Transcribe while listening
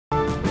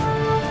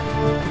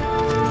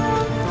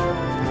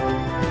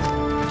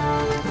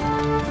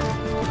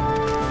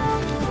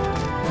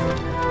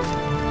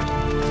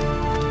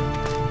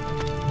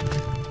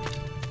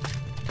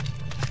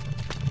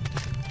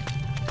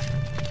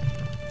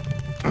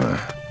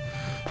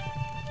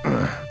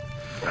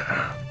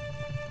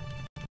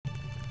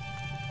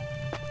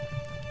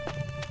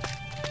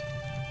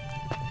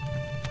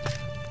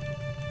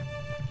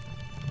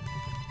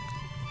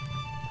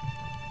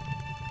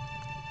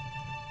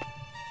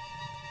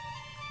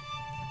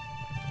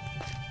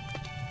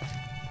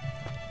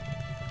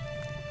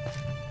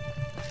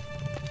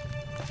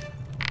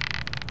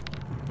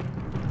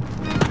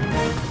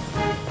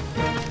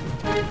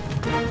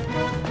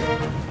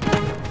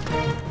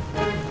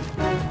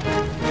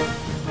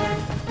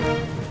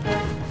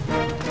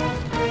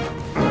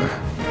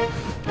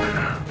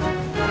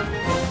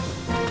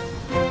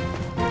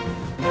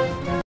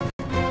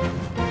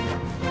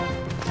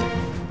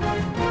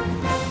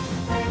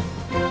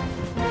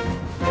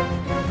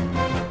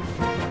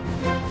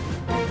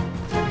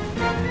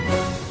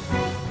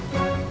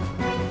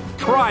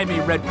Try me,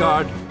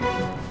 Redguard.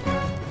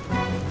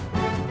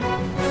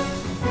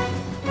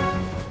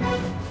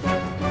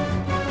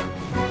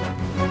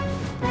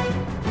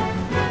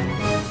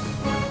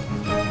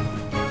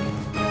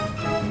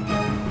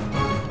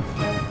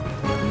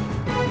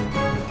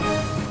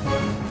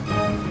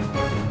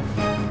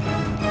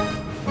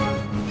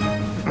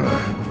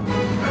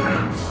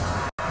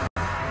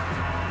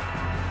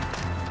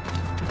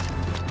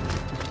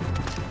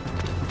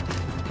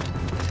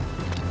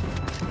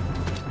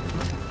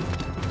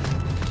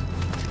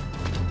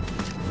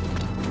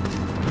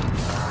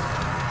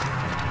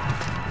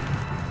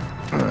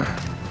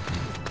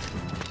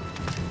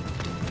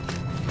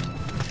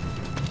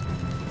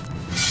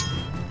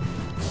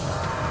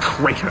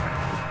 Traitor.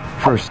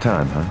 First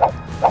time,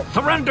 huh?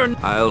 Surrender!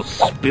 I'll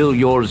spill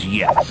yours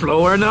yet.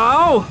 Slower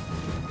now!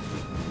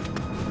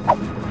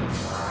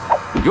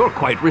 You're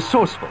quite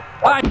resourceful.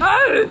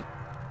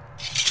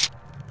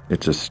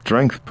 It's a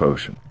strength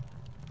potion.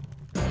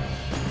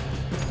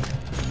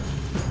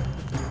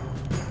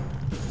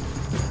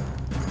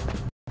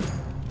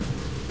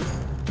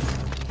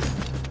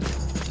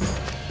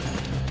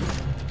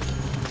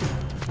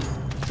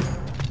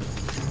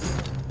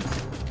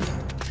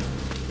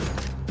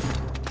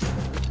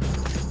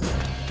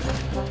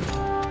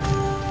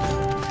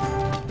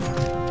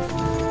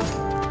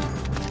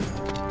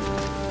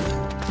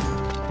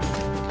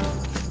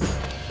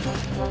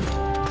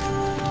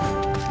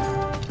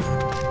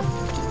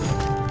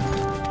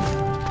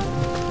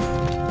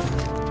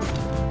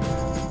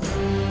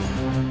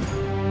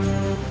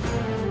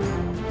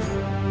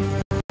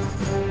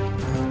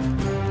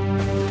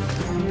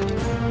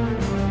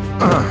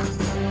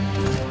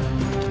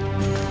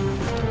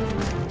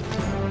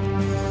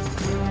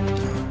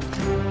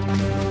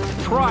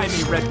 Try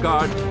me,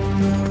 Redguard.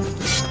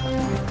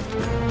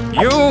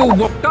 You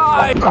will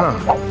die!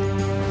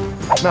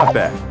 Not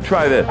bad.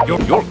 Try this.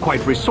 You're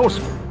quite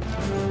resourceful.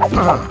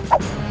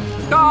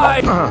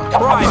 Die!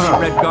 Try me,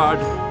 Redguard.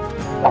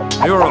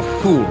 You're a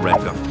fool,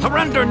 Redguard.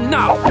 Surrender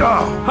now!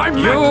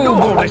 You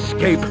won't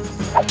escape!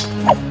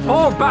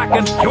 Fall back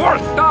and you're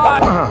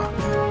die!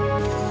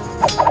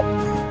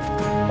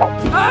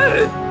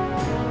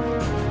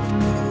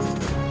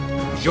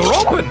 You're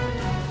open!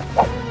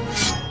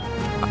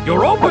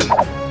 You're open!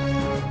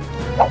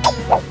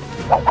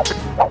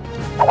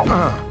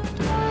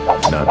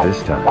 Not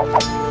this time.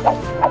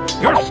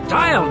 Your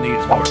style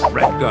needs work,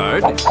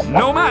 Redguard.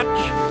 No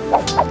match!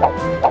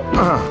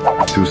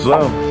 Too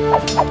slow.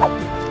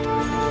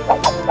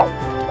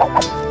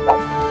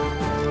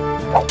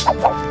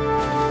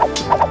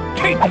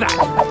 Take that!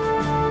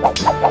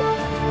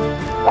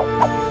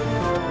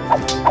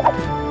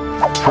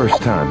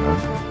 First time,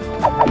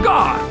 huh?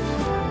 God!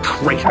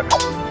 Traitor!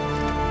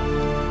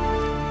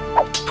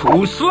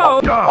 Too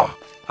slow!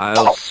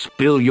 I'll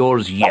spill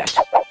yours yet.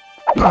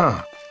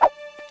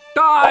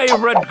 Die,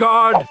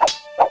 Redguard!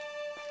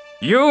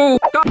 You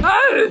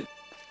die!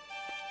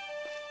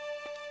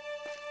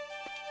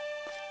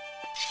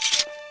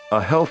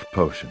 A health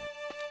potion.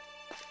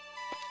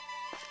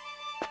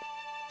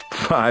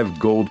 5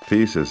 gold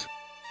pieces.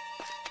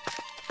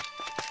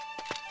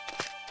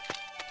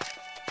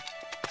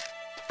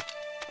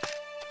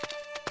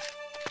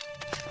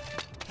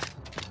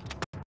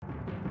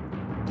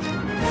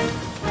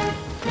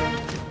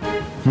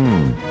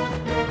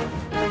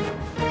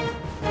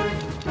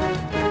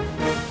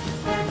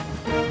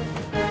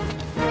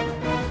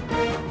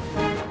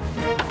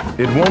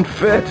 It won't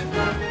fit.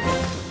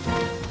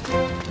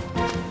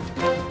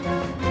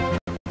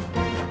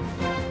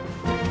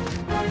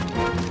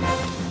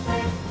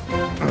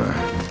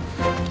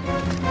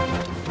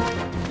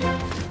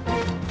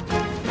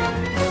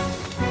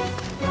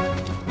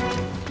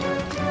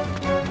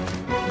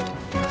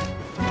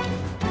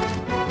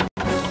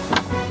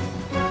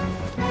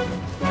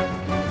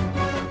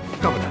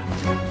 Governor,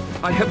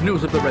 I have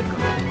news of the Redguard.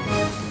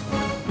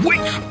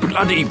 Which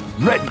bloody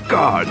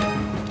Redguard?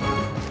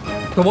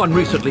 The one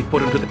recently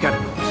put into the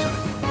catacombs,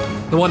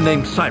 sir. The one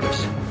named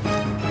Cyrus.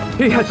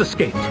 He has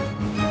escaped.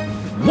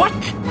 What?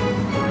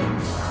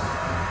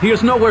 He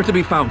is nowhere to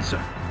be found, sir.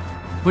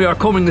 We are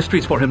combing the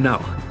streets for him now.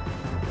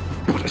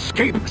 But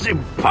escape is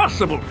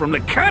impossible from the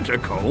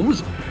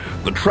catacombs.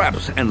 The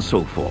traps and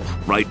so forth,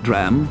 right,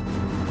 Dram?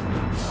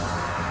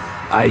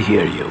 I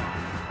hear you.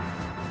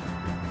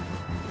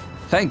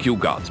 Thank you,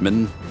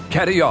 Guardsman.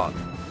 Carry on,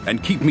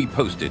 and keep me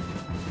posted.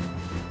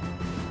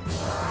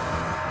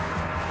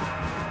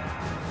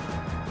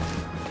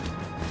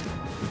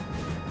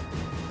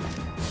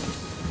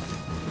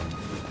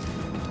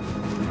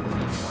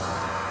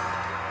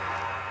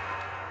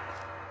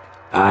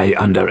 I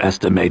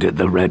underestimated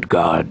the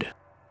Redguard.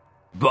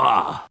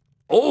 Bah!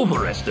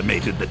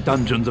 Overestimated the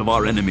dungeons of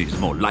our enemies,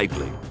 more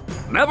likely.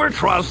 Never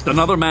trust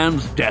another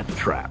man's death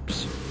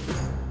traps.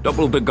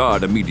 Double the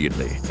guard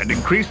immediately, and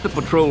increase the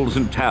patrols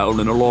in town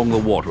and along the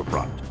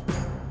waterfront.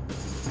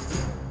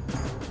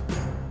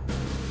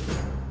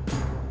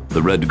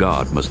 The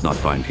Redguard must not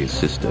find his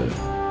sister.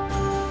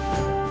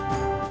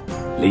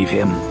 Leave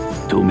him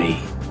to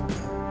me.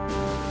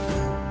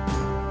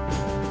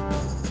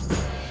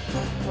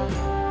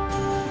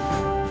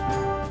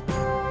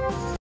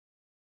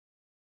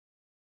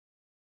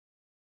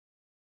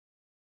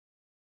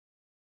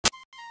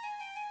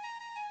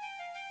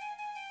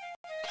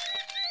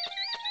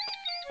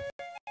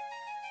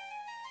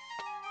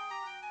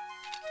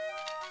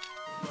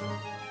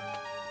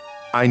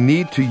 I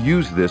need to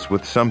use this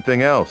with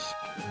something else.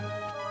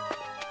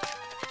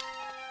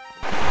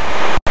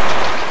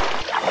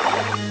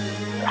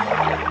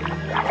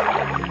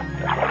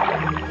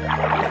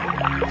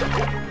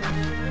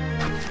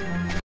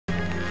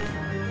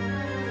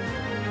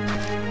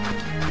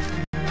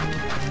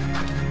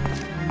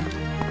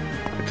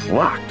 It's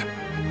locked.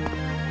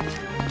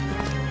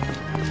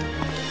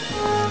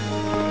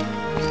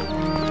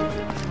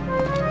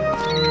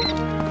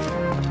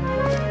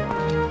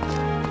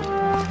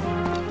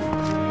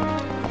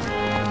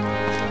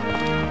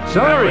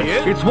 Cyrus!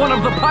 It's one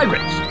of the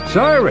pirates!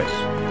 Cyrus!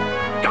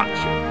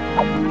 Gotcha!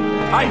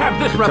 I have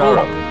this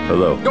revolver!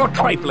 Hello. You're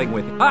trifling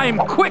with it. I'm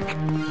quick!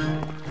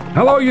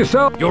 Hello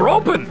yourself! You're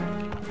open!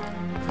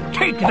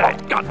 Take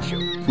that! Gotcha!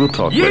 We'll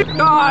talk You later.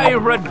 die,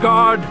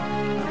 Redguard!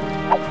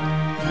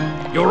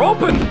 You're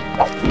open!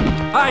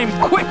 I'm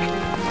quick!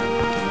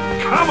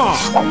 Come on!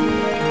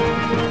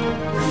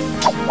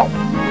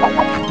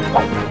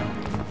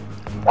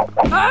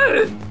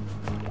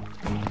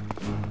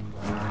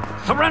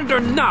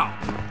 Surrender now!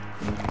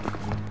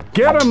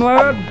 Get him,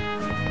 lad!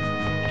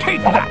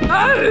 Take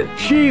that!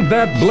 Sheathe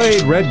that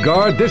blade,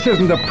 Redguard. This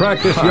isn't a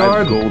practice 5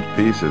 yard. gold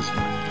pieces.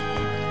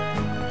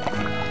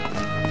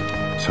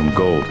 Some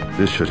gold.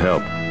 This should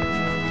help.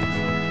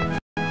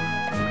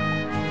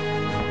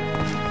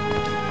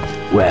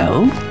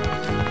 Well?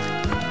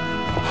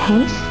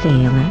 Hey,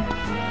 sailor.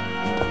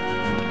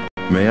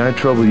 May I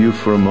trouble you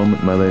for a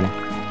moment, my lady?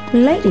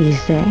 Lady, you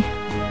say?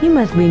 You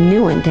must be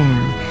new in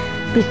town.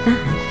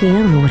 Besides,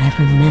 Fiona would have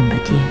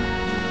remembered you.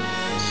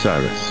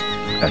 Cyrus,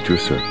 at your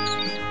service.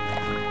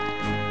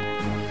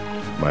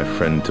 My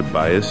friend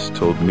Tobias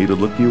told me to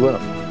look you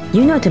up.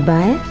 You know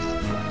Tobias?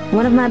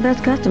 One of my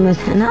best customers,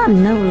 and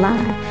I'm no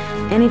lie.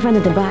 Any friend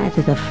of Tobias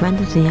is a friend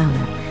of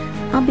Fiona.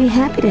 I'll be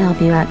happy to help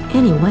you out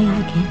any way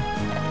I can.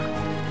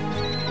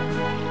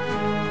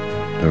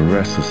 The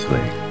Restless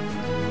Lady.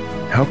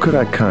 How could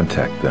I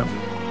contact them?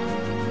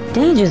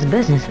 Dangerous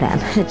business, that,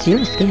 but it's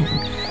your skin.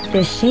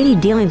 There's shady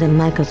dealings in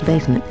Michael's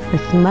basement. The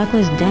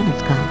Smuggler's Den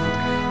it's called.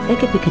 They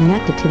could be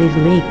connected to these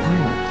League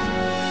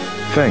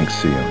pirates.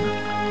 Thanks, Fiona.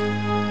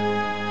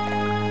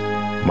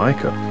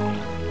 Micah?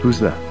 Who's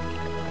that?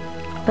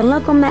 The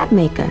local map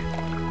maker.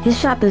 His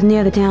shop is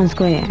near the town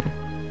square.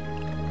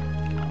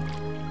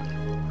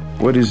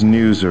 What is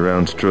news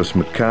around Stros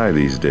Mackay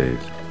these days?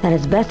 That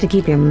it's best to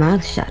keep your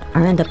mouth shut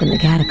or end up in the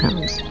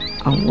catacombs.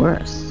 Or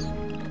worse.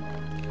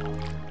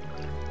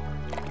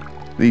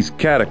 These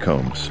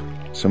catacombs.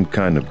 Some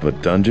kind of a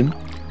dungeon?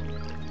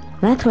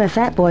 That's where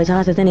Fat Boy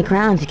tosses any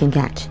crowns he can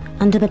catch.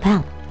 Under the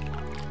pallet.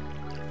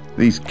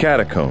 These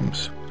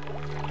catacombs.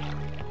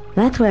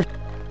 That's where...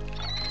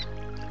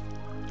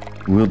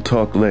 We'll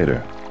talk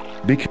later.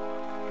 Be careful.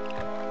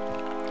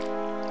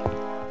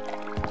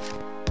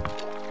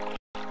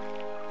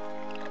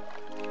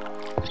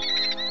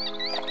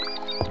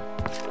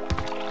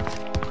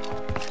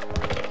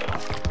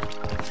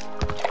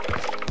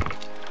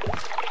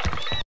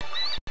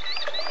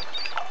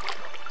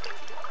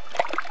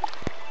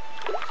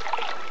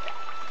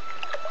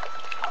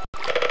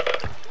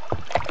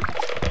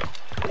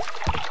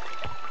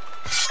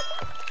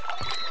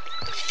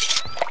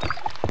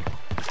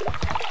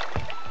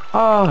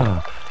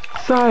 Ah,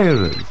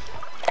 Cyrus.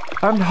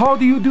 And how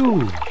do you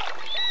do?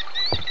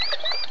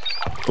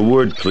 A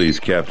word, please,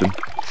 Captain.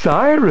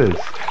 Cyrus,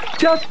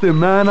 just the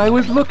man I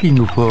was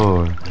looking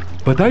for.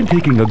 But I'm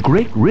taking a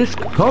great risk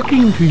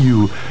talking to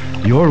you.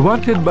 You're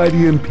wanted by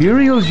the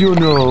Imperials, you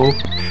know.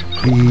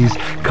 Please,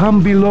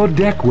 come below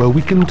deck where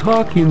we can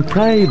talk in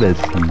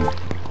privacy.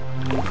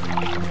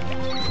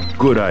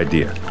 Good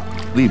idea.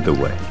 Lead the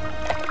way.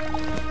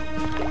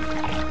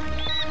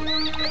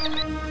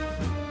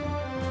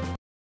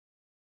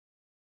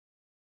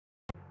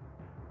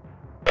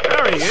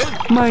 There he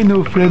is! My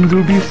new friends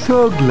will be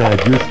so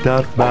glad you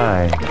stopped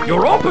by.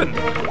 You're open!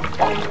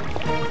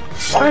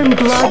 I'm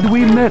glad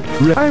we met.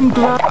 I'm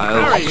glad.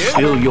 I'll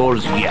steal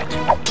yours yet.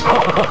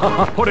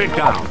 Put it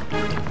down.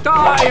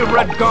 Die,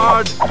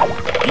 Redguard!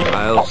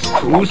 I'll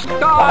who's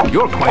die?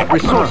 You're quite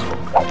resourceful.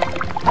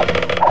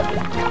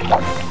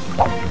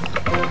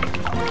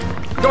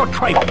 You're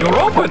tripe. You're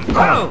open.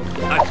 Well,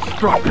 that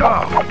struck.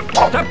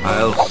 Step.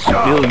 I'll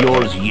steal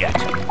yours yet.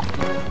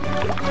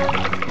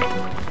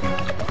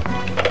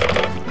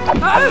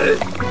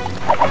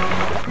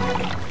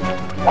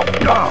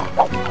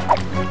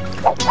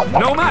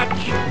 No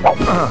match.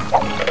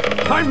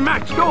 I'm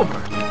matched over.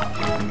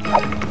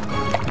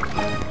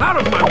 Out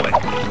of my way.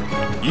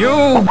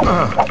 You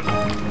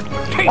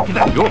take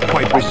that. You're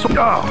quite resourceful.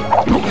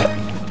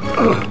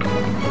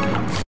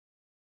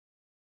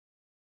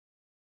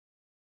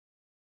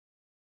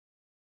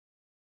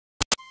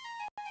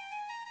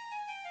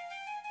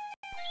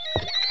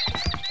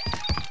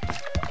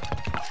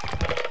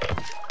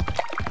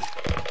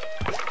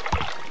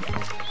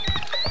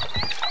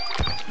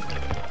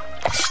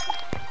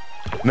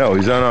 No,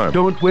 he's unarmed.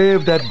 Don't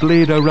wave that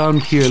blade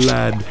around here,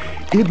 lad.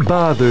 It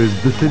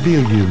bothers the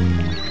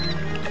civilians.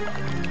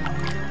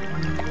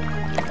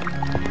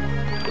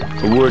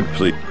 A word,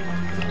 please.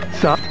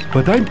 Stop.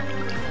 but I'm...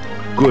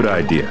 Good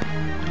idea.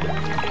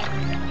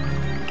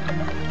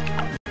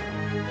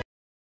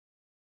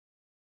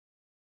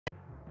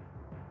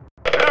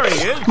 There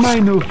he is. My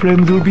new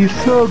friends will be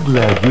so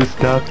glad you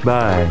stopped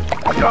by.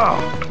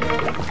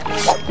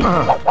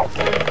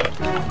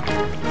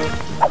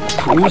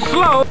 Too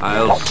slow.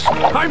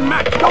 I'm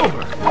matched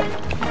over.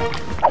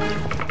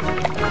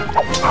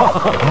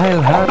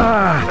 I'll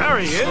have... There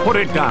he is. Put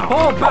it down.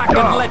 Fall back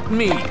and let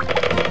me.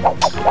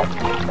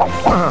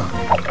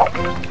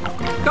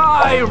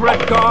 Die,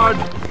 Redguard.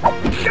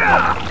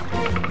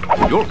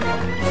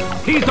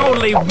 He's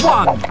only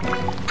one.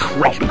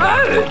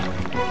 Traitor.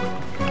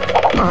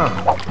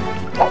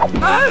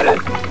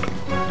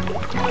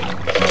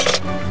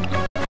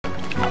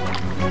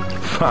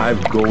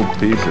 5 gold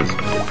pieces.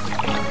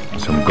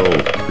 Some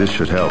gold. This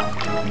should help.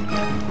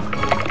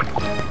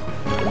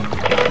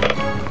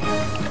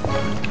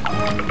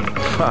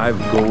 Five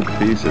gold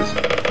pieces.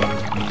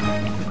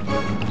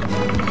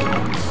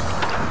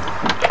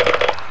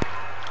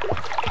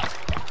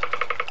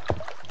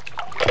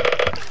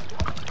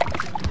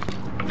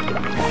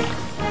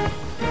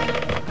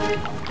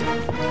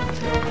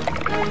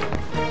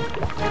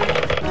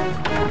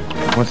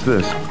 What's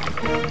this?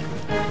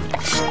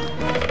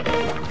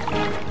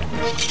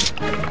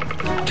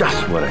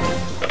 Just what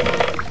I...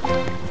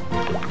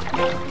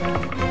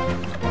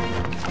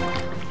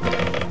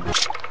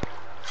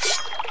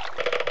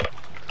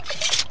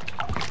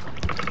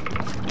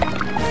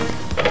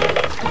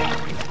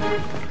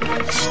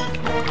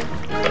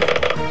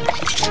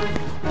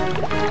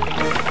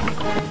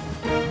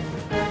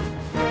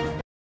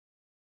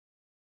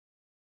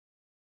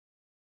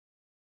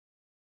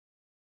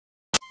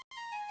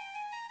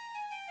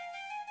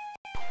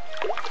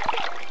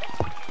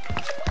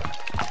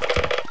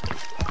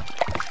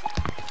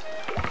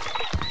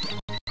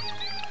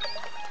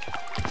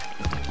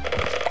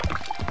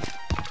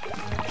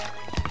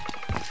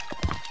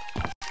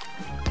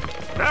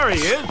 There he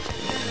is.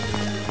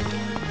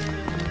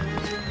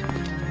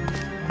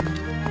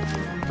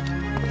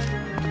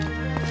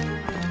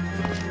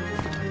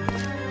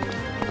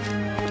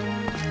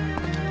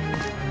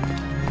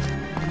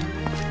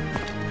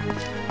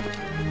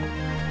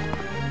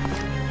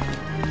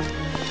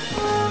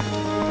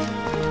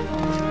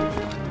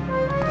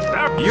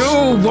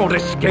 You won't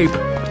escape.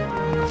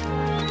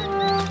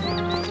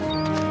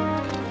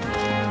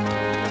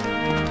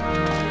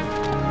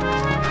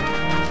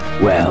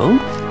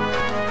 Well?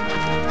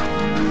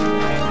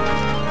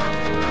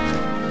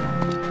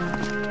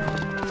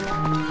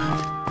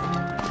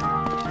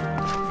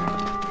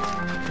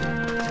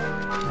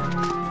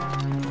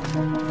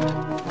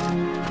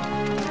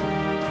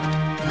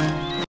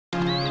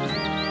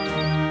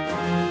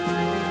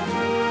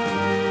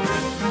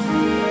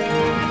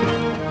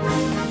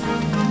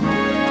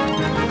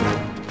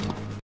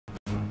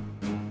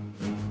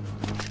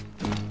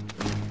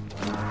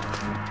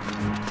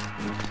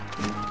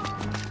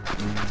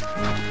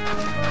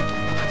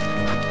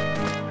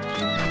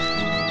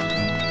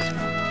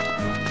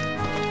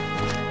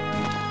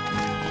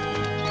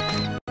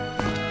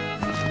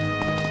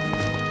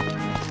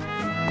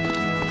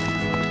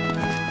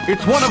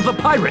 It's one of the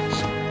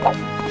pirates.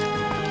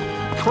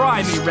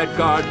 Try me,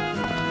 Redguard.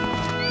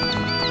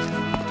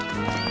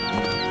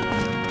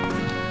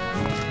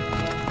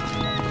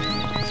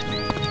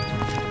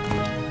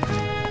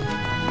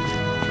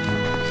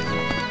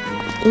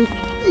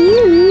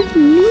 Excuse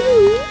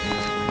me.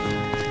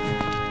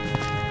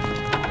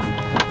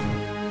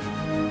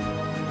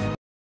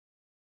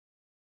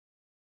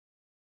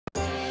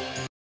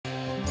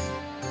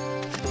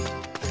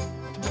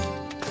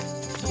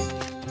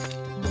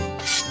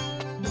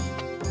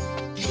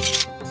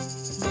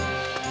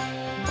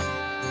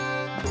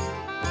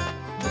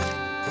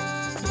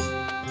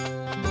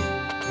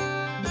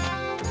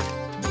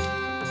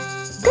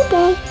 Good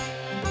day.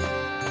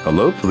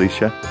 Hello,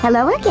 Felicia.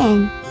 Hello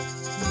again.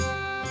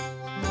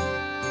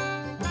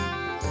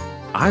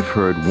 I've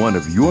heard one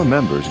of your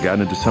members got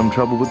into some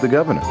trouble with the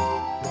governor.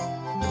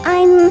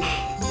 I'm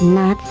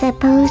not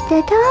supposed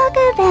to talk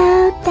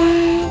about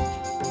that.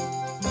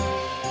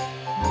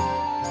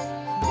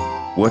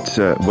 What's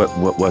for...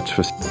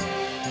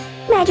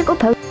 Magical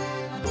potion.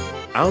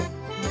 Out?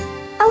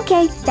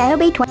 Okay, that'll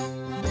be 20.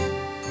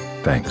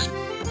 Thanks.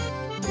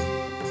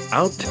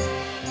 Out?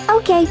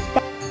 Okay,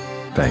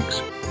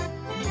 Thanks.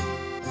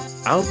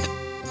 Out?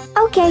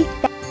 okay,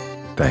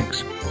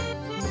 Thanks.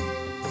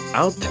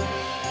 Out?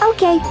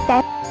 okay,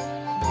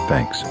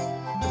 Thanks.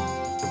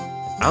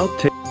 I'll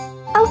take...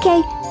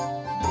 okay,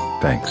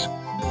 Thanks.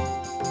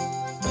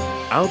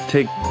 I'll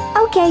take...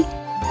 okay,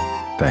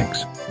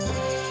 Thanks.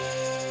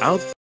 I'll...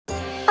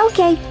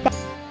 okay,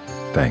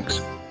 Thanks.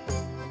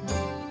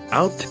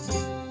 I'll...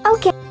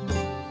 okay,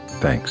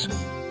 Thanks.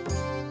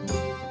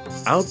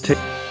 I'll take...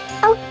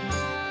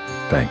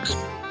 Thanks.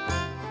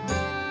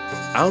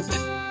 I'll...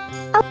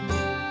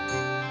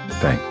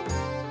 Thanks.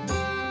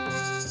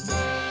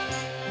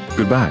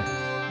 Goodbye.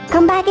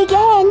 come back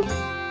again.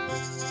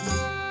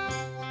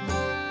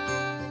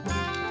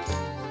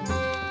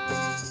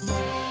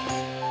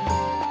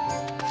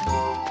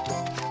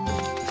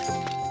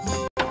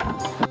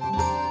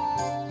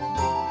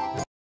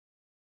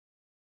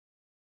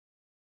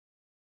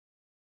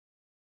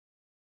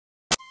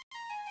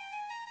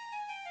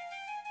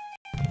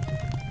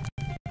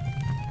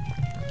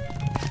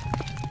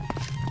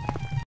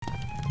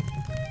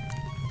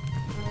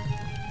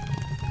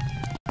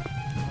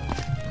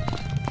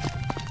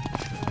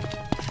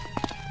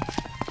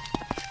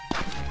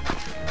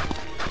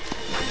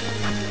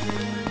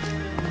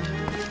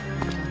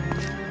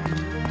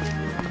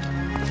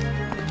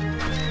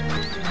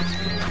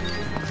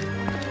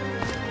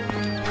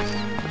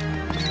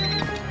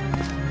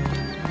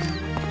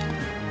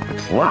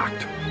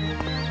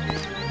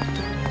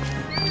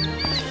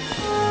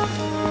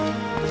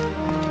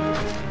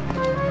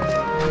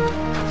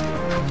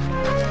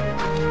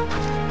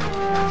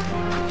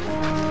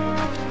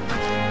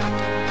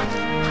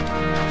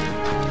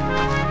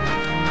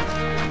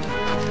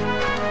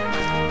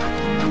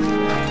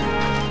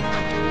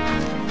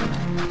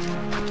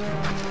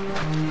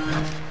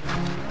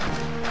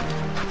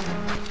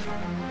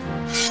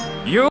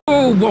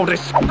 won't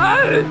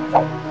escape!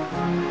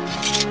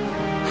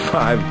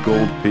 5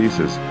 gold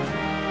pieces.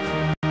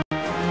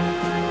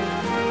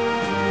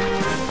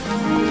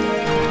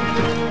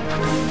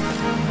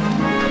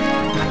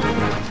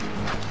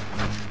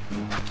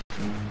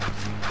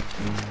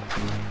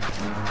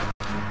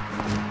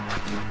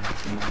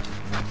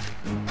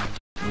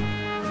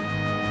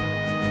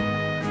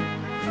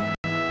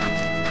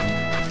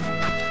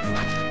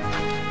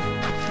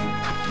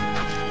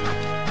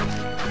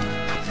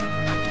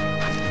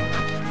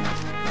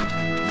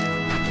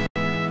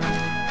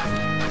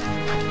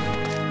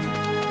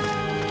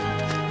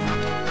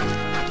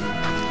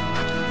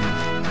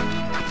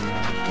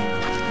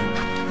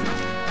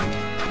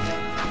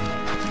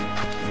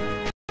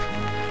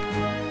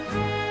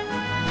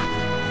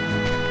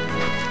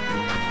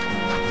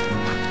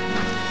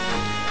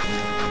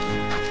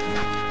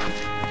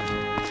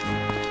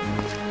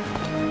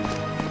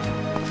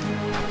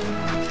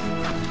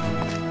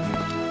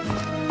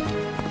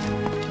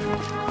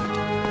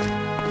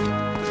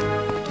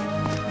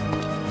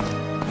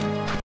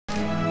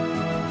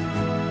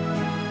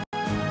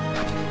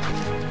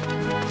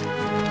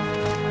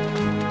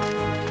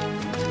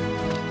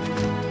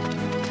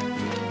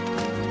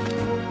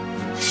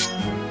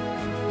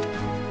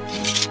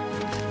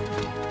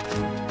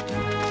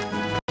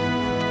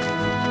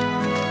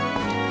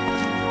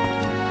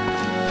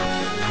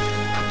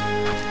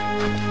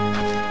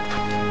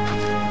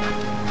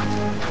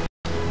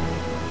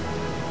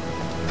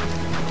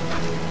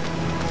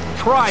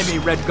 Try me,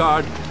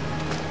 Redguard.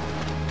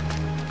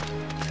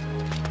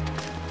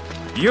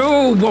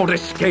 You won't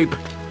escape.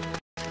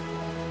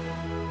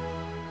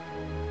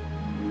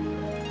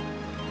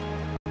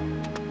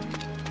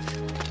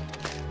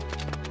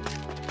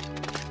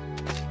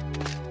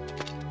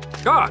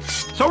 Guards,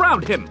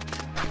 surround him.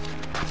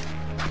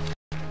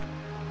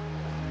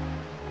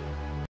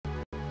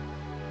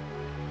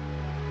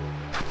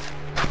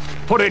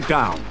 Put it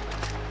down.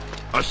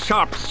 A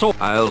sharp sword.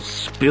 I'll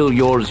spill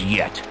yours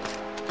yet.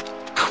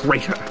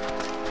 Traitor!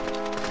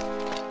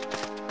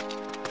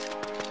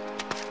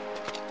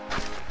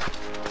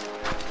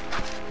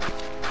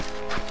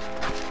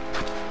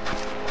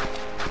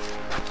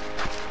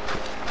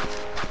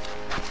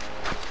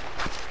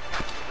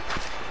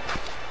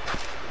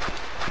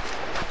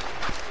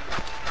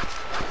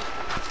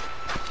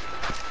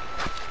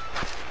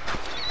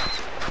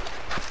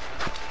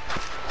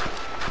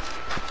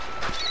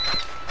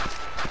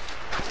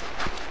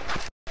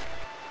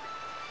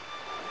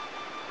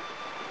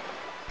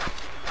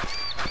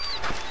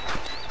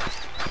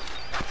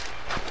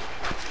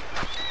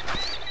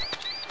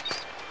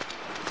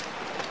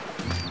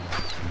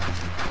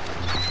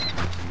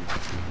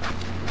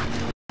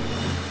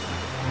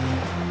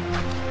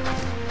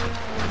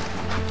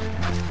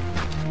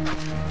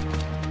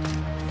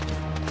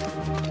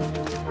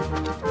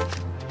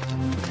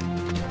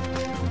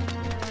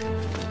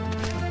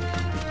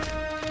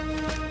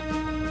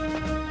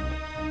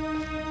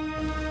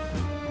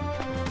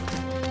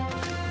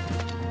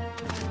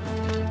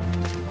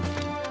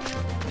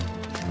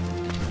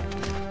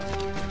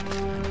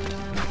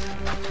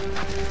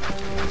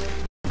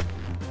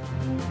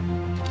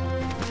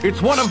 It's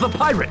one of the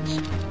pirates!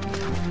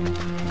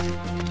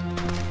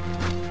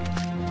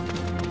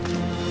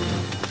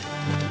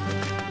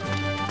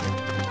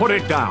 Put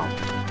it down.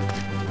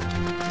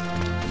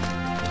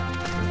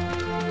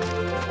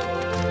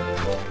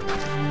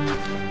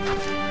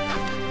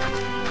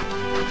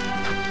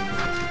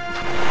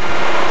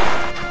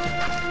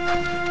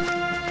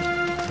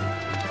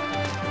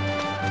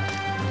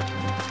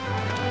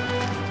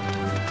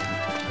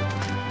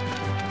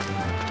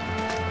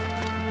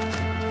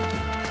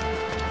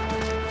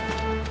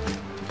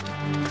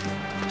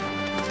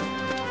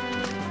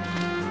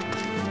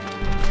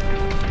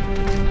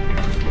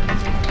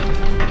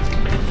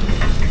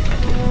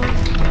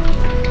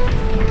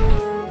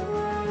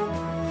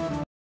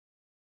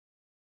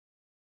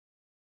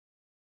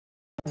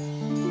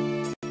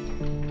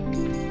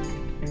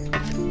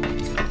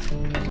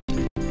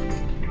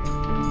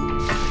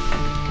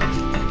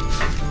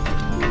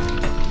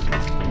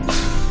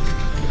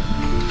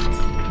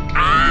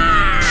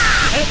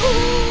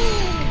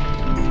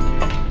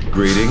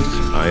 Greetings,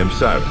 I am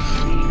Cyrus.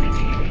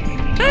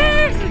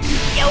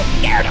 You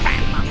scared of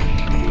him!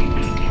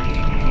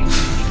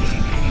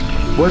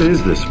 What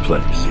is this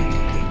place?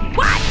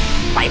 What?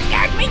 Place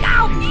scares me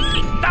now!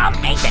 Some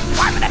ancient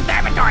form of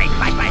observatory!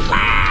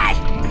 Slash!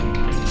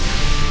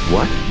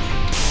 What?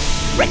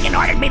 Rickon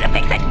ordered me to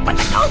fix it, but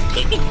the ghosts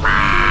keep me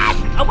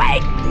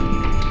awake!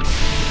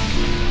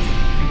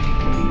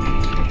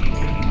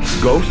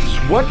 Ghosts?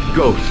 What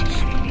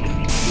ghosts?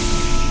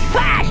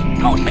 Flash!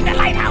 Ghosts in the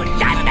lighthouse!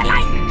 Shine in the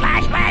light!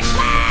 Flash! Flash!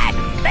 Flash!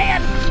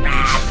 Stand!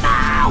 Flash!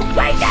 Now!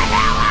 Wake the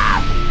hell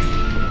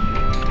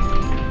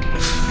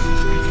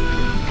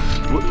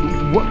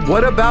up!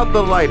 What about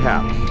the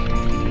lighthouse?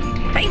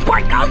 These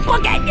poor ghosts will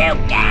get you!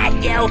 Get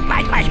you!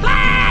 Flash! Flash!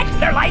 Flash!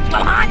 Their lights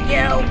will haunt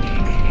you!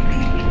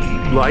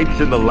 Lights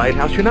in the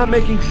lighthouse? You're not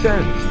making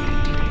sense.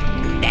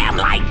 Damn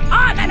lights!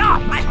 On and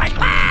off! Flash! Flash!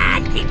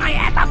 Flash! Keep my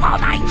ass up all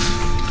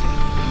night!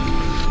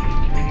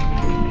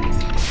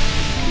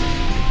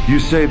 You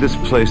say this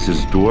place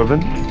is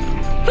Dwarven?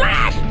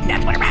 Flash!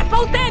 That's what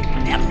Rasmus said!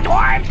 Them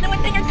dwarves knew a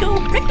thing or two.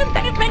 Rickman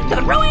sent his men to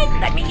the ruins.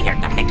 Let me here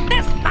to fix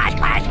this. Flash,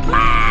 flash,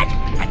 flash!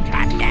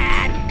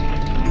 Contracted!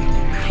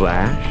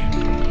 Flash?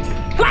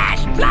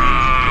 Flash,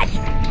 flash!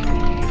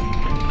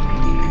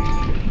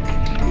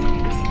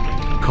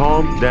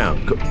 Calm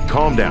down.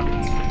 Calm down.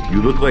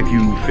 You look like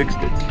you fixed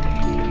it.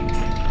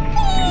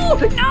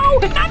 Ooh, no,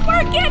 it's not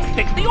working!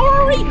 Fix the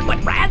orrery,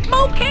 but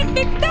Rasmus can't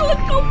fix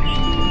telescope.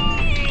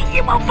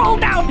 You won't fall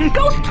down!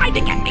 Ghost tried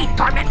to get me,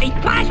 torment me,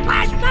 flash,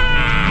 flash,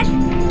 flash!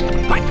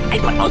 But I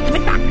put most of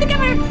it back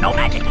together, no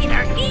magic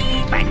either.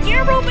 But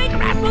your roommate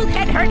Rasmus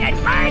had hurt and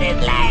burned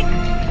his leg!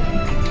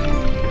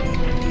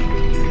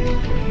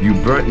 You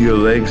burnt your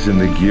legs in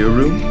the gear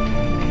room?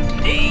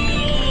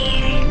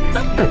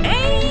 The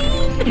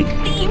pain!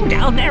 Steam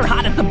down there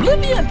hot as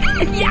oblivion!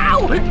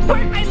 Yow!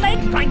 Burnt my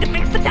legs trying to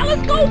fix the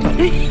telescope!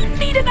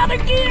 Need another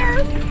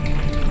gear!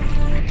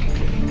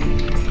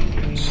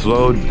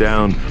 Slow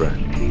down,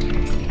 friend.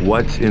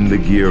 What's in the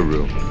gear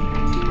room?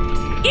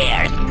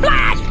 Gears!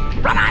 Flash!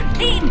 Run on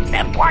steam!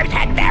 Them dwarves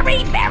had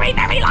very, very,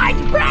 very large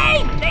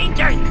brains!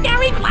 Danger!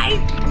 Scary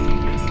place!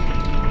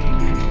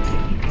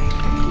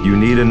 You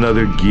need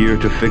another gear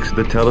to fix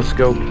the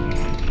telescope?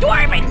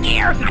 Dwarven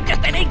gear! Not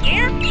just any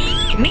gear!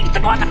 It needs to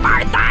go on the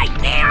far side!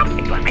 Damn!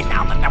 I do it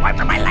myself if there weren't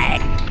for my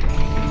leg!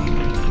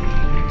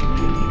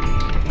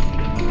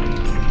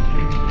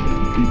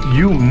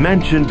 You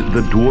mentioned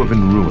the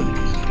Dwarven ruins.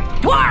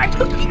 Dwarves!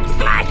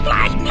 Flash,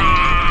 flash, flash!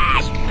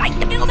 Like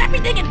to build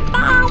everything in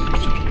small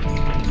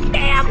pieces!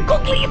 Damn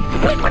cookies!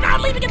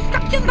 Without leaving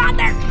instructions on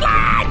their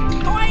flash!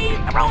 Toys!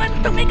 The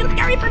ruins too big and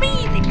scary for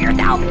me! Leave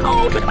yourself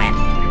go to the west!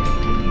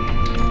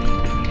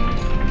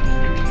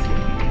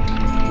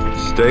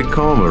 Stay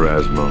calm,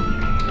 Erasmo.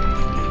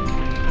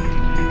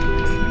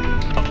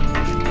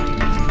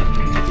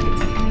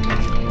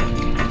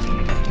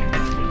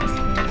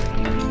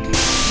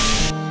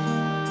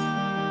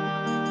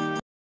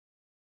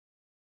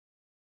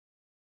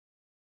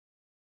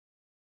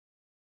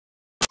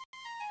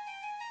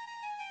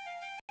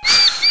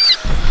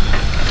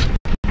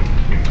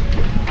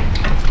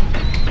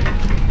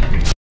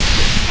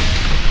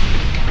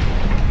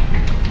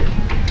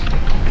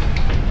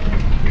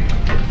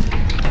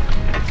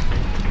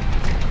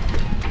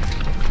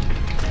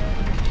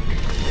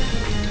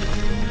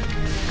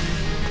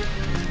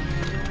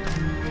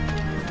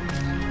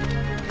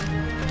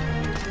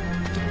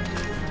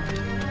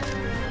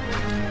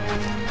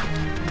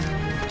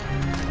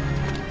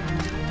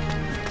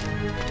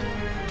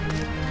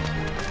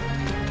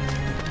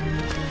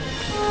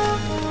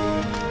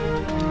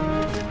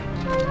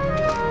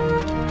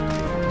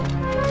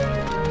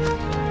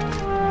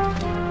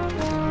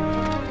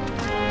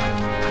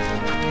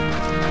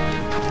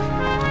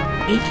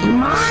 It's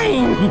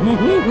mine!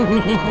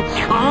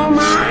 Oh,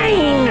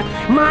 mine!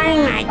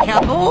 Mine, I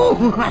tell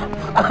you!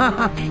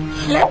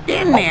 Slipped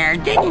in there,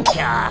 didn't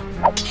ya?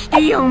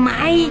 Steal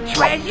my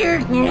treasure?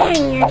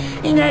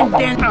 And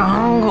then,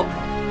 oh...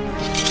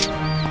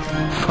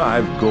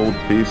 5 gold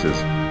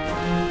pieces.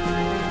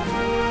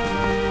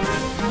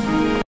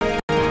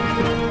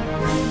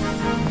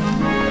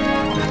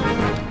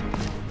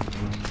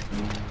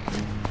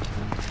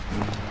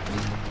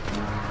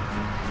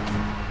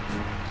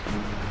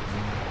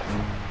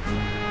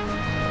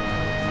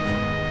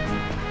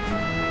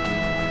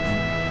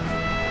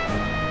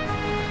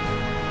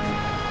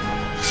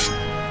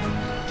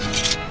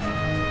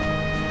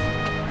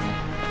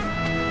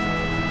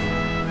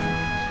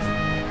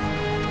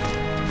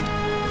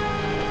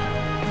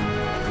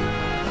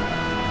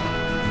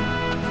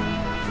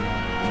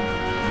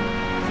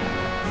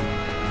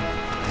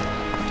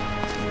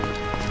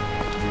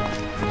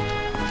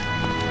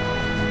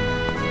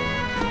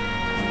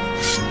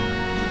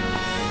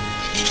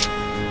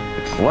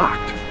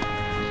 Locked.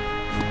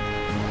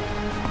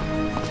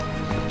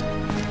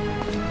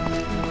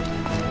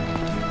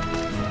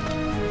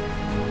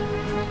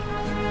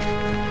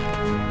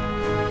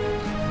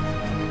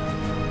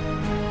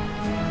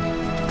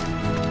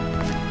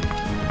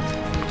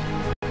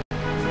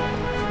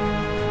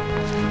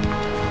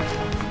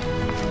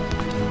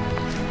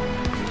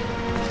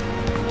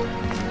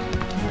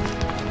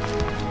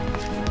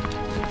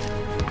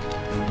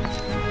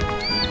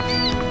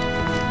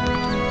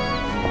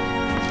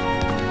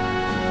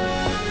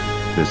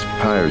 This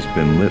pyre's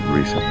been lit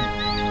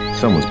recently.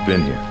 Someone's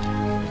been here.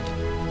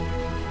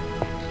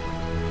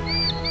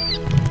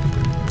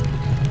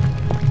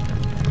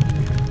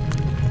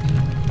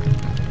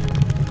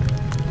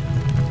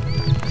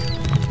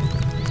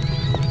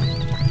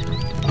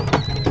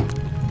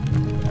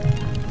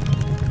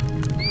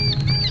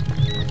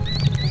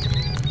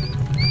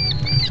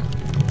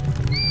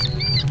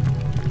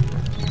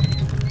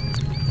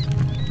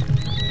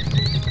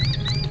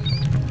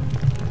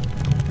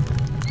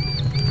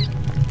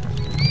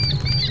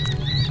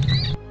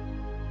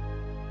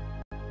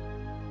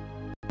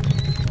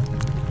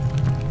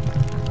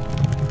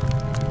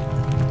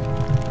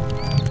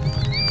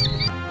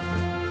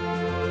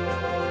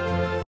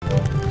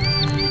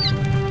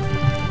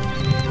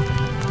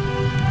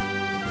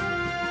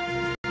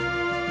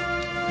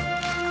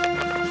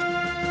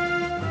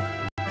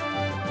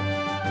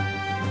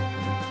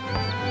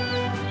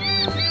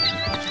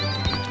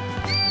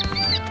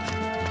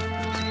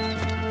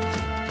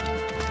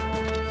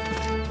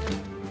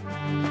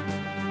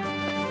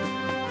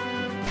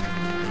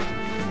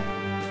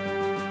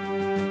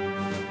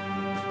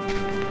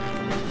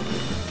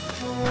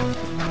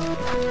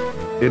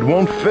 It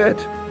won't fit.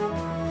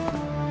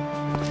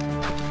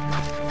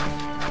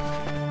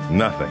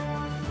 Nothing.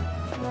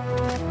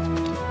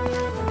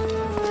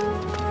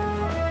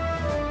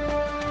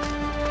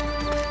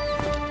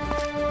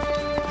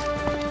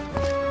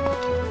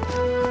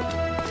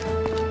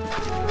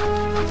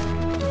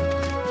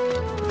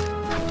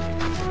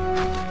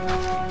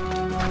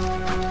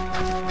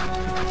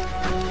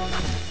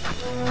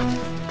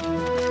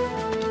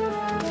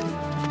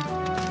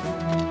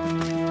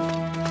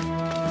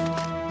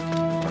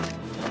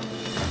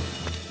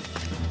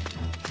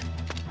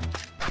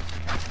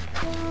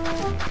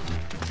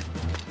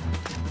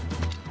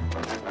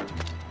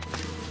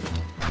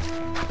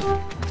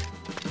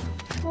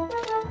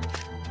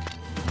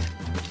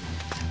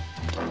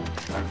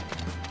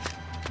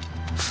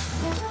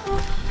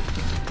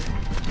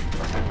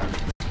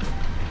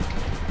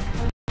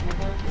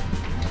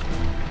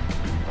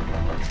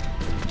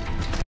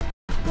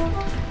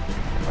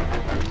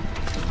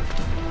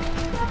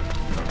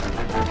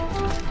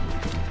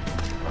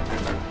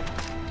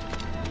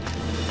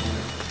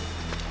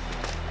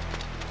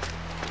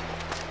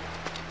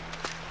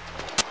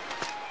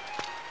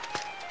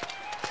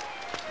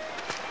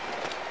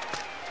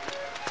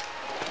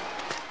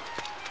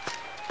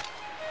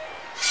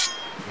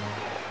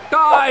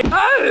 Die!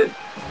 Halt!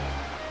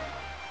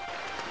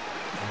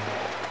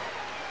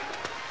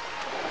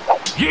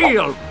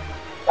 Yield!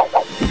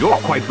 You're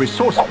quite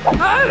resourceful.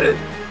 Halt!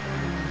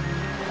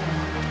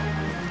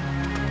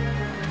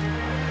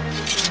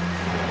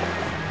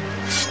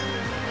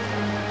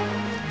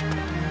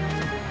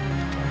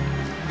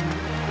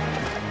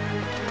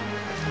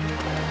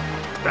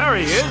 There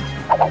he is.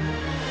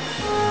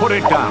 Put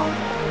it down.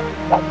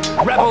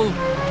 Rebel!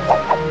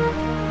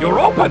 You're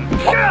open!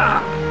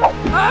 Yeah!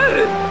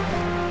 Halt!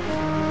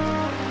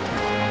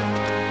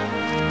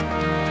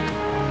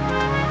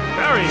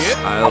 There he is.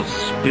 I'll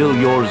spill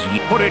yours.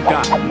 Put it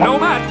down. No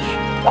match.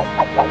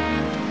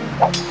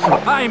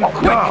 I'm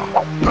quick.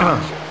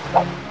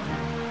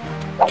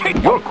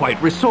 Kate, you're quite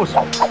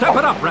resourceful. Step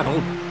it up,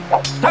 Rebel.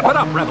 Step it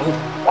up, Rebel.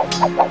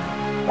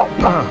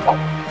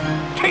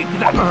 Take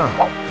that.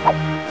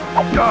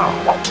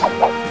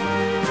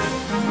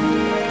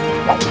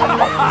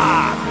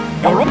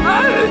 You're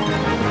right.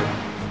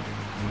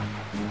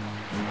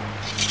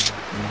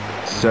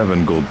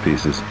 7 gold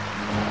pieces.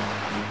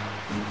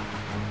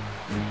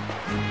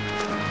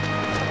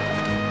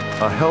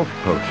 A health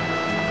potion.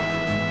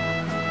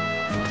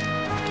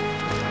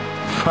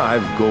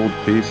 5 gold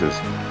pieces.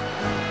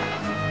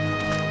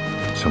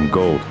 Some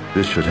gold.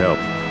 This should help.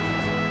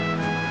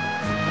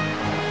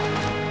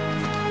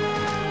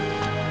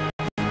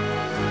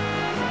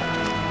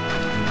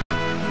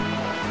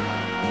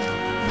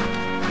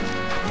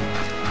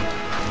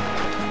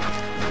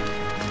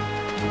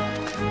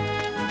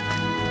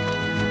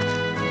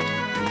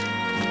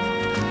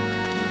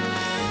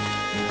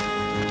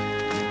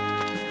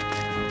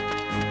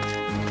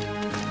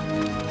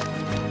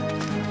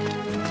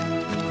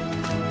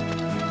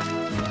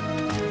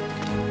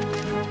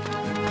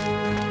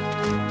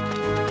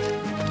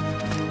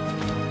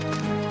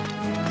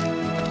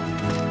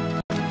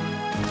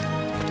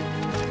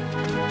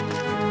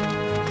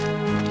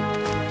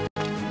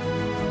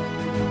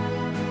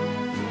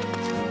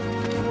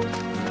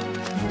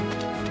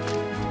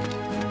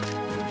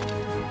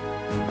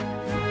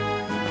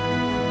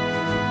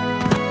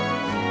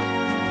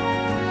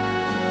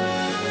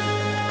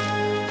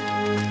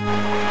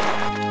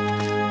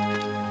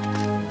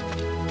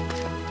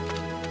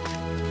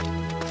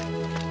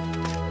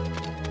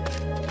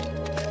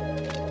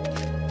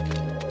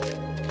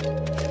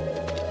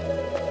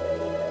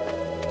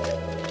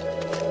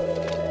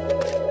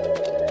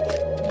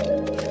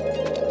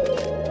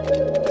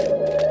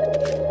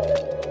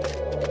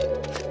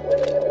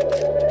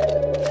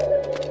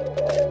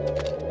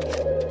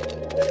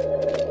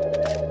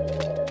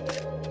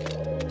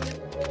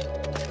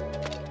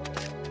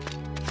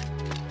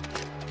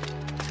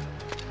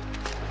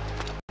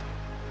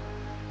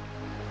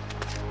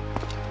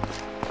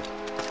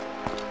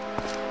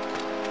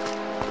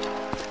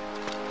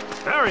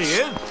 There he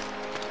is.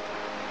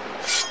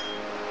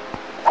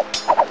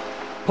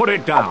 Put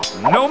it down.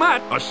 No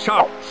mat. A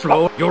sharp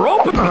slow. You're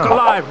open. Look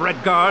alive,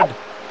 Redguard.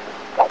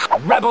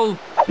 Rebel.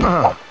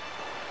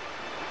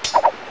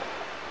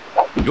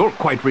 You're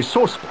quite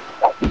resourceful.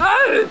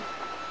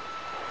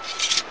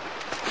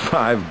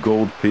 5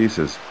 gold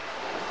pieces.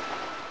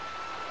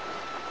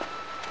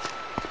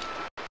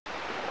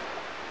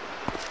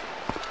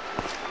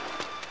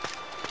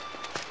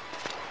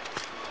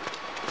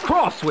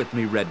 Cross with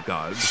me,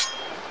 Redguard.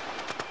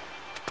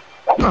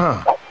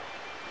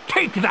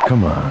 Take that.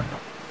 Come on.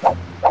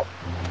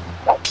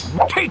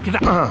 Take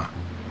that.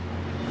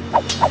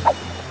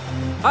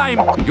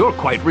 You're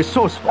quite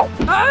resourceful.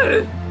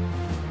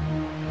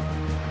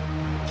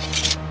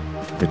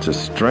 It's a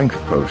strength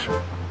potion.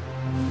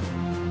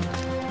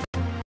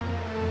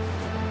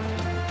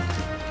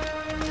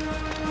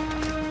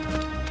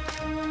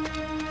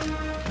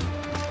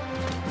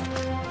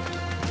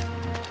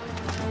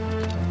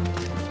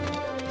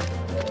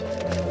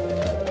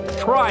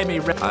 try me,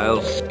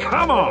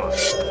 come on!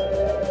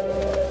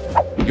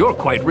 You're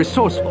quite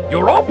resourceful.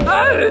 You're all...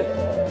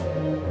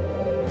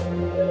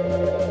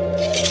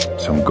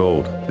 Some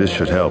gold. This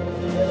should help.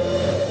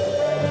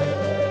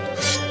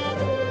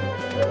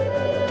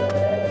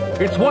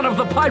 It's one of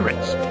the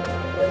pirates.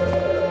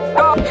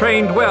 God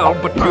trained well,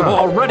 but you've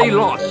already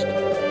lost.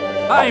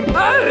 I'm...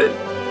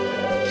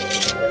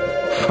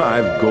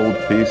 5 gold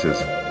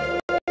pieces.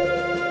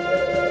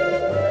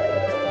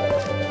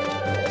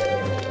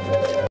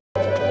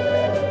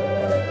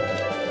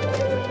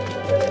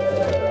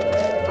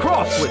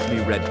 Cross with me,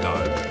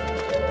 Redguard.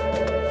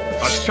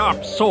 A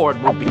sharp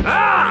sword will be...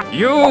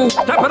 You!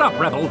 Step it up,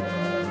 rebel!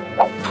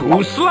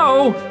 Too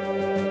slow!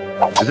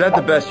 Is that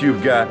the best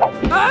you've got?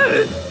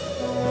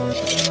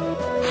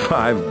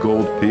 5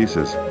 gold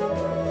pieces.